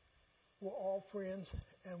were all friends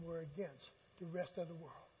and were against the rest of the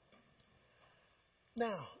world.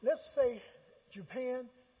 Now, let's say Japan,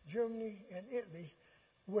 Germany, and Italy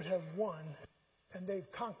would have won and they've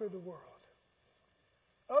conquered the world.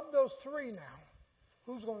 Of those three now,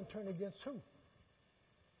 who's going to turn against who?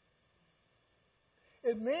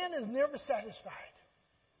 If man is never satisfied,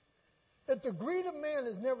 if the greed of man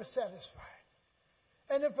is never satisfied,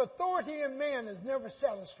 and if authority in man is never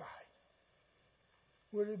satisfied,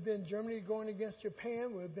 would it have been Germany going against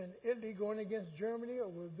Japan? Would it have been Italy going against Germany? Or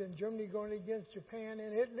would it have been Germany going against Japan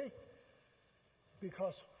and Italy?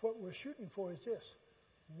 Because what we're shooting for is this.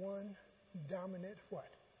 One dominant what?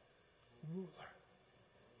 Ruler.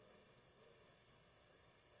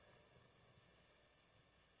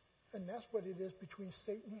 And that's what it is between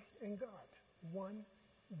Satan and God. One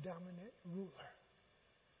dominant ruler.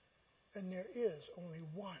 And there is only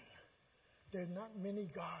one. There's not many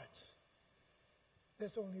gods.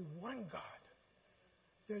 There's only one God.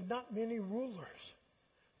 There's not many rulers.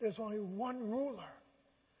 There's only one ruler.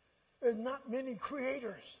 There's not many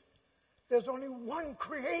creators. There's only one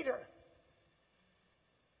creator.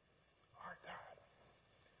 Our God.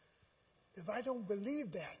 If I don't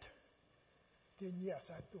believe that, then yes,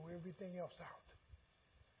 I throw everything else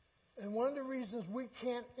out. And one of the reasons we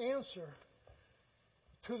can't answer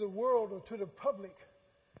to the world or to the public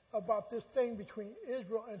about this thing between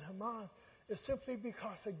Israel and Hamas is simply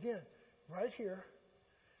because, again, right here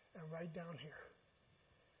and right down here.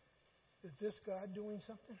 Is this God doing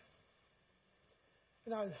something?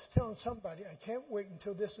 And I was telling somebody, I can't wait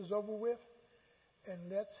until this is over with, and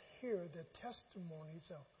let's hear the testimonies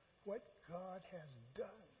of what God has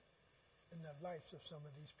done in the lives of some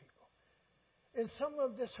of these people. In some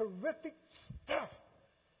of this horrific stuff,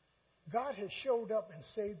 God has showed up and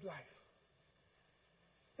saved life.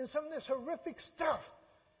 In some of this horrific stuff,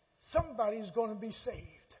 somebody's going to be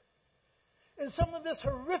saved. In some of this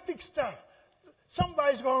horrific stuff,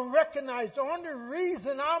 somebody's going to recognize the only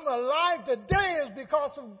reason I'm alive today is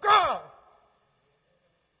because of God.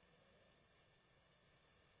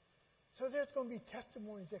 So there's going to be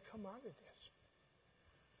testimonies that come out of this.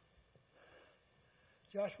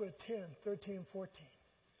 Joshua 10, 13, 14.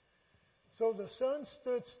 So the sun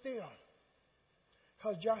stood still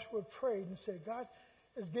because Joshua prayed and said, God,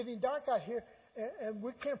 it's getting dark out here and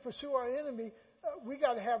we can't pursue our enemy. We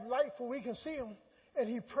got to have light so we can see them. And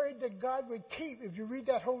he prayed that God would keep, if you read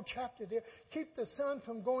that whole chapter there, keep the sun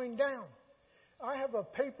from going down. I have a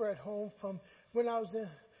paper at home from when I was in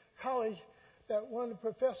college that one of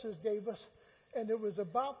the professors gave us, and it was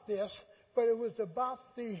about this, but it was about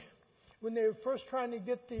when they were first trying to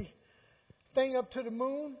get the thing up to the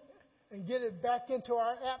moon and get it back into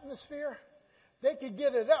our atmosphere. They could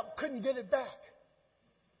get it up, couldn't get it back.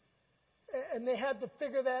 And they had to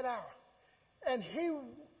figure that out. And he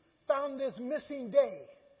found this missing day.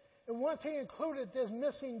 And once he included this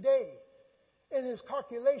missing day in his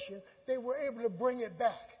calculation, they were able to bring it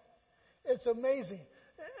back. It's amazing.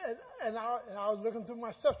 And I was looking through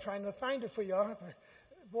my stuff trying to find it for y'all.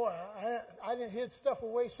 Boy, I didn't hid stuff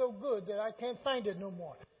away so good that I can't find it no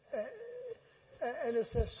more. And it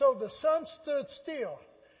says, so the sun stood still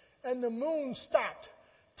and the moon stopped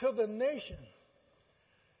till the nation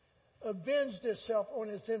avenged itself on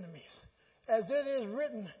its enemies. As it is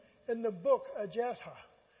written in the book of Jasher,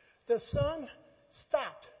 the sun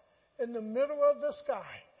stopped in the middle of the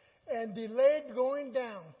sky and delayed going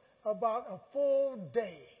down about a full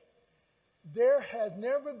day. There has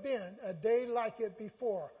never been a day like it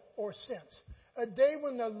before or since. A day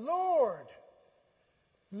when the Lord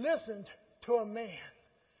listened to a man.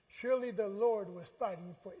 Surely the Lord was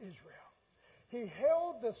fighting for Israel. He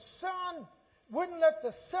held the sun, wouldn't let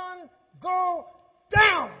the sun go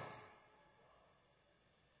down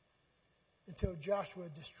until Joshua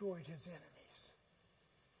destroyed his enemies.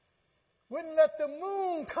 Wouldn't let the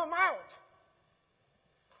moon come out.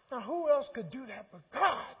 Now, who else could do that but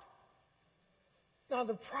God? Now,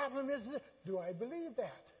 the problem is, do I believe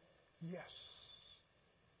that? Yes.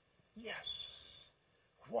 Yes.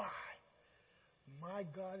 Why? My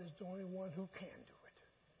God is the only one who can do it.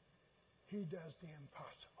 He does the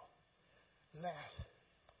impossible. Last.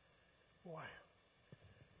 Boy,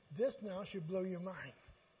 this now should blow your mind.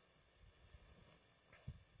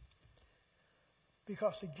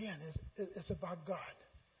 Because again, it's about God.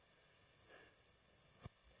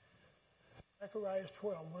 Zechariah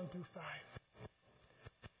 12, 1 through 5.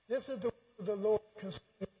 This is the word of the Lord concerning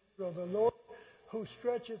Israel, the Lord who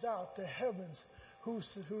stretches out the heavens, who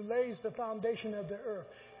lays the foundation of the earth,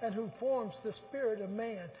 and who forms the spirit of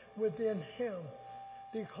man within him,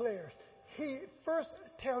 declares. He first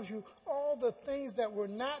tells you all the things that were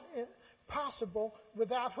not possible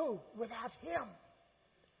without who? Without him.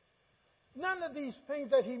 None of these things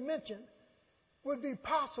that he mentioned would be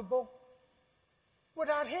possible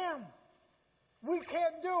without him. We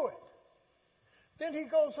can't do it. Then he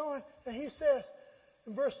goes on and he says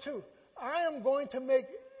in verse 2, I am going to make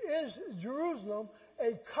Jerusalem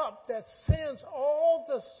a cup that sends all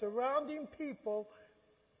the surrounding people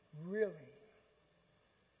reeling.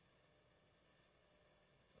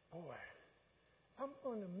 Boy, I'm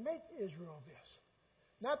going to make Israel this.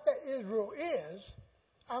 Not that Israel is,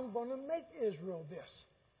 I'm going to make Israel this.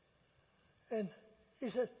 And he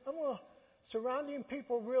says, I'm going to surrounding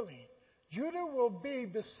people reeling. Judah will be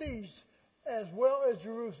besieged as well as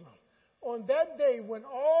Jerusalem. On that day when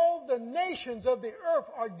all the nations of the earth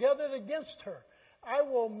are gathered against her, I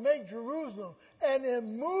will make Jerusalem an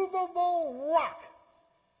immovable rock.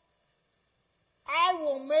 I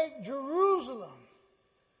will make Jerusalem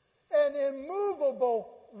an immovable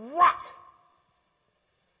rock.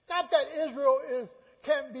 Not that Israel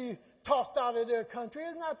can't be tossed out of their country.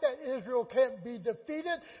 It's not that Israel can't be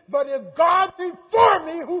defeated. But if God be for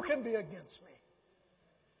me, who can be against me?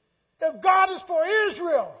 If God is for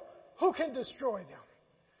Israel, who can destroy them?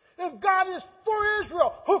 If God is for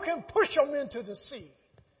Israel, who can push them into the sea?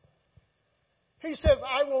 He says,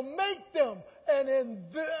 I will make them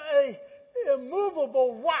an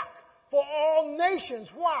immovable rock for all nations.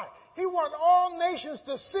 Why? He wants all nations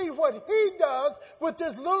to see what he does with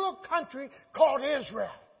this little country called Israel.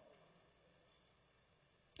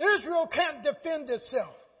 Israel can't defend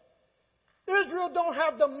itself. Israel don't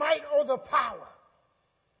have the might or the power.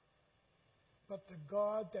 But the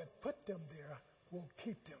God that put them there will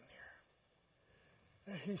keep them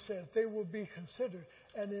there. And he says they will be considered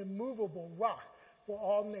an immovable rock for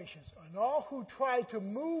all nations. And all who try to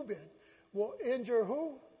move it will injure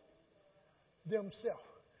who? Themselves.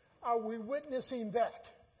 Are we witnessing that?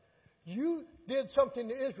 You did something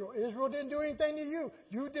to Israel. Israel didn't do anything to you.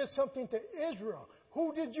 You did something to Israel.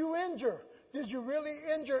 Who did you injure? Did you really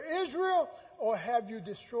injure Israel? Or have you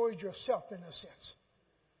destroyed yourself in a sense?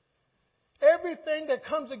 Everything that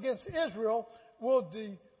comes against Israel will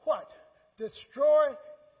destroy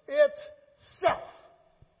itself.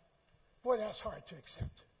 Boy, that's hard to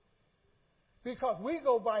accept. Because we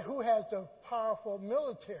go by who has the powerful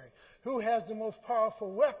military, who has the most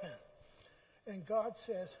powerful weapon. And God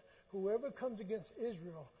says, whoever comes against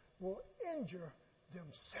Israel will injure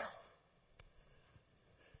themselves.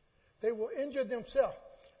 They will injure themselves.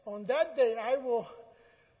 On that day, I will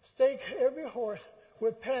stake every horse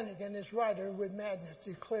with panic and its rider with madness,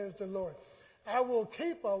 declares the Lord. I will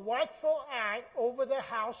keep a watchful eye over the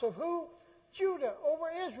house of who? Judah, over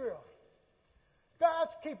Israel.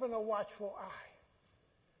 God's keeping a watchful eye.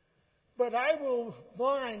 But I will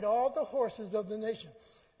blind all the horses of the nation.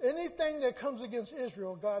 Anything that comes against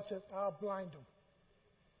Israel, God says, I'll blind them.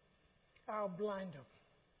 I'll blind them.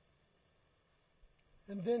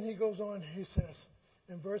 And then he goes on, he says,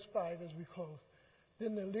 in verse 5 as we close,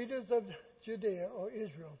 then the leaders of Judea or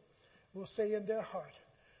Israel will say in their heart,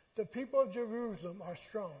 the people of Jerusalem are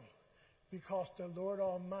strong because the Lord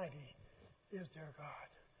Almighty is their God.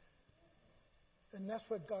 And that's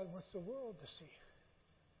what God wants the world to see.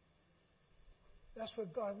 That's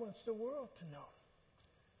what God wants the world to know.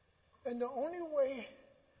 And the only way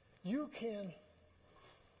you can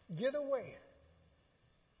get away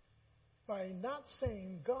by not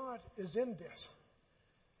saying God is in this,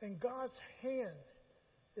 and God's hand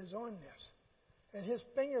is on this, and his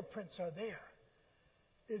fingerprints are there,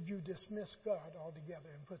 if you dismiss God altogether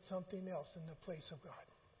and put something else in the place of God.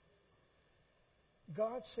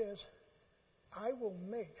 God says, I will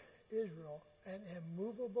make Israel an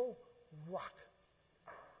immovable rock.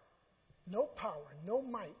 No power, no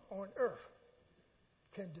might on earth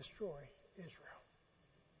can destroy Israel.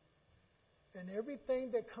 And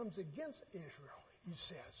everything that comes against Israel, he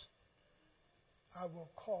says, I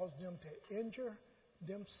will cause them to injure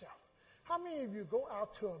themselves. How many of you go out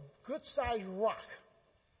to a good-sized rock,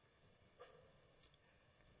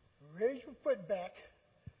 raise your foot back,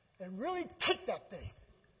 and really kick that thing?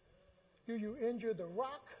 Do you injure the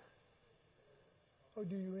rock, or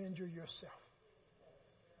do you injure yourself?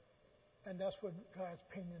 And that's what God's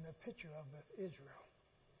painting a picture of Israel.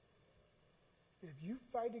 If you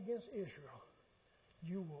fight against Israel,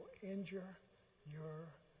 you will injure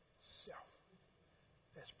yourself.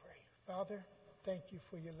 Let's pray. Father, thank you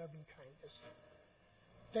for your loving kindness.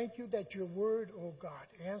 Thank you that your word, oh God,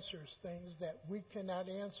 answers things that we cannot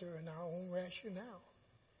answer in our own rationale.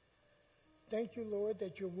 Thank you, Lord,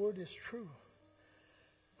 that your word is true.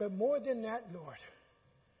 But more than that, Lord,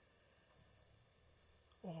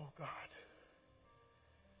 oh God,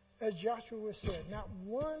 as Joshua said, not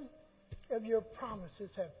one of your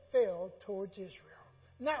promises have failed towards Israel.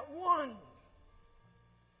 Not one.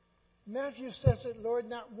 Matthew says it, Lord,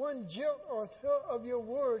 not one jot or tittle of your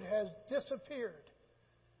word has disappeared,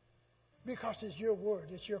 because it's your word,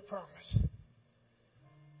 it's your promise.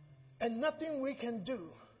 And nothing we can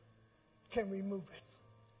do can remove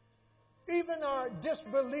it. Even our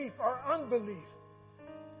disbelief, our unbelief,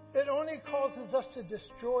 it only causes us to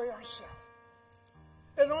destroy ourselves.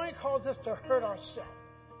 It only causes us to hurt ourselves,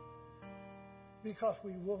 because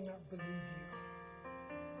we will not believe you.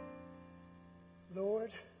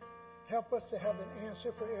 Lord, help us to have an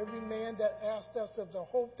answer for every man that asked us of the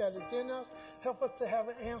hope that is in us. Help us to have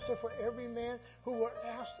an answer for every man who will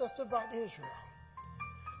ask us about Israel.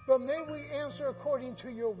 But may we answer according to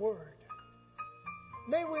your word.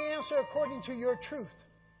 May we answer according to your truth.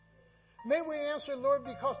 May we answer, Lord,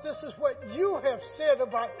 because this is what you have said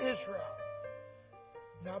about Israel.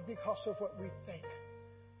 Not because of what we think,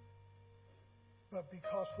 but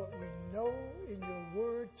because what we know in your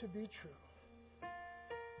word to be true.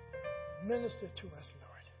 Minister to us,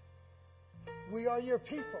 Lord. We are your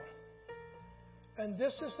people. And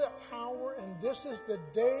this is the hour, and this is the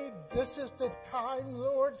day, this is the time,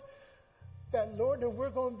 Lord, that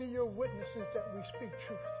we're going to be your witnesses that we speak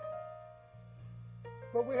truth.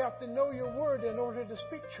 But we have to know your word in order to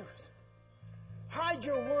speak truth. Hide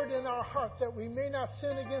your word in our hearts that we may not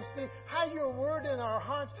sin against thee. Hide your word in our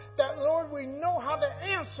hearts that, Lord, we know how to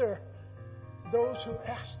answer those who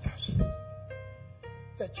asked us,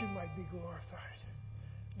 that you might be glorified,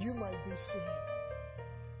 you might be seen,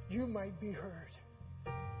 you might be heard.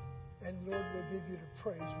 And Lord, we'll give you the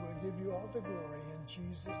praise. We'll give you all the glory in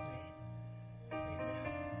Jesus' name.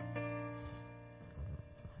 Amen.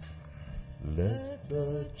 Let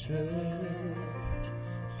the church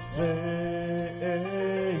say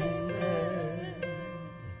amen.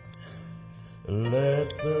 Let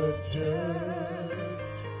the church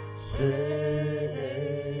say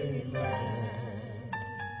amen.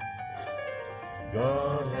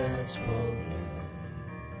 God has spoken,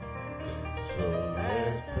 so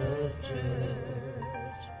let the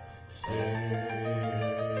church say amen.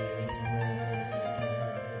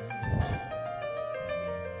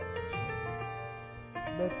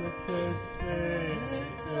 Let the church say,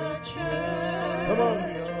 let the church, come on,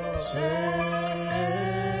 say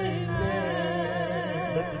amen.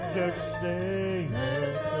 Let the church say,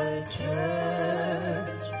 let the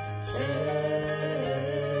church say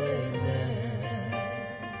amen.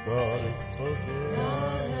 God has spoken,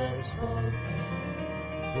 God has spoken.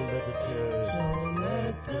 So let the church, so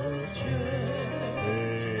let the church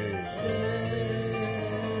say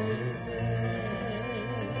amen.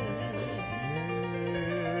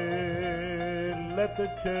 Let the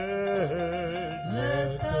church,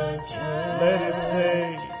 let it say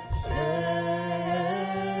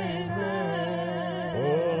amen.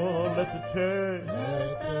 Oh, let the church,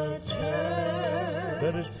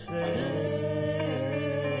 let it say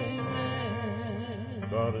amen.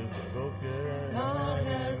 God has spoken, God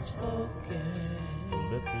has spoken.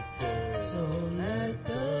 Let the church, so let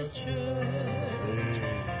the church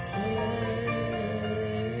say amen.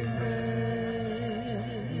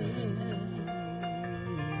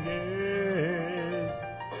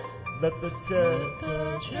 Let the church,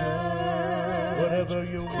 whatever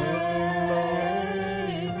you will, Lord,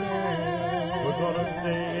 we're gonna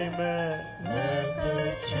say amen. Let the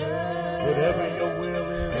church Whatever your will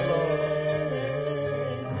is, Lord,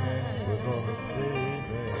 amen. we're gonna say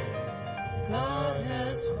amen. God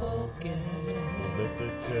has spoken. Let the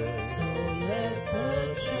church So let the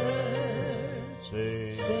church say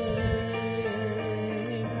amen.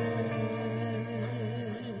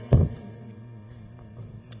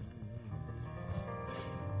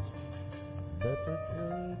 let the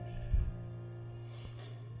church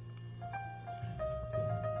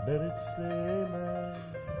let it say amen.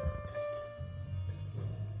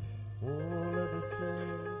 Oh, let the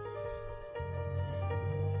church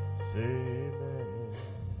say amen.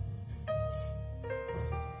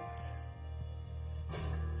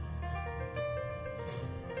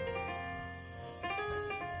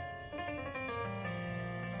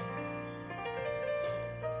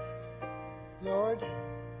 Lord,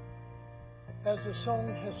 as the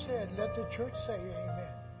song has said, let the church say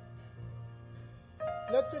amen.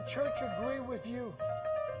 Let the church agree with you.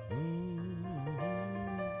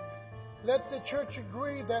 Let the church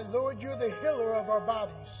agree that, Lord, you're the healer of our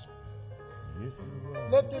bodies. Yes, you are.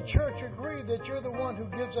 Let the church agree that you're the one who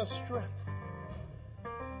gives us strength.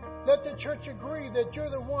 Let the church agree that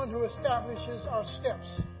you're the one who establishes our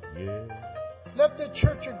steps. Yes. Let the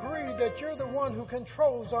church agree that you're the one who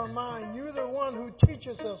controls our mind. You're the one who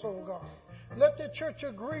teaches us, oh God. Let the church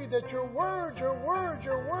agree that your word is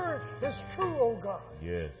true, oh God.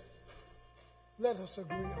 Yes. Let us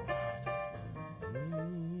agree, oh God.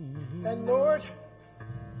 And Lord,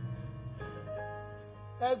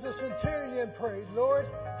 as the centurion prayed, Lord,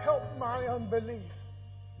 help my unbelief.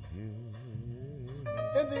 In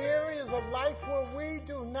the areas of life where we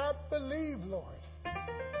do not believe, Lord.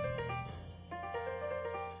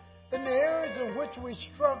 In the areas in which we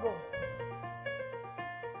struggle,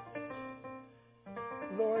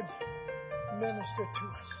 Lord, minister to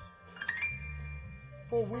us.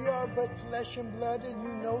 For we are but flesh and blood, and you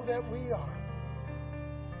know that we are.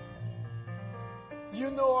 You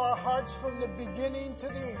know our hearts from the beginning to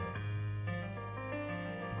the end.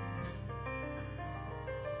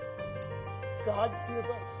 God, give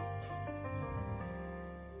us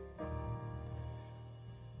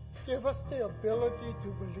the ability to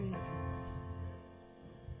believe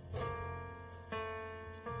you,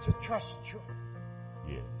 to trust you,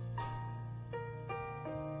 Yes.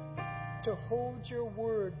 to hold your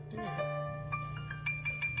word dear,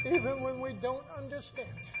 even when we don't understand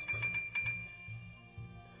it.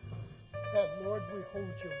 That, Lord, we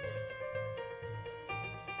hold your word.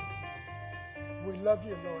 We love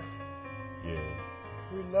you, Lord. Yes.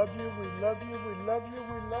 We love you, we love you, we love you,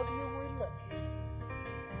 we love you, we love you.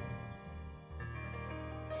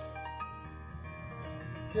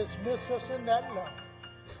 Dismiss us in that love,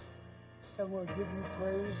 and we'll give you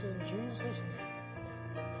praise in Jesus' name.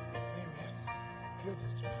 Amen. You're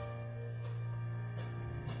dismissed.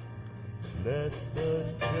 Let the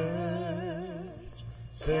church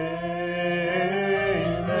say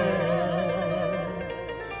amen.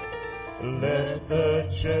 Let the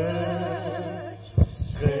church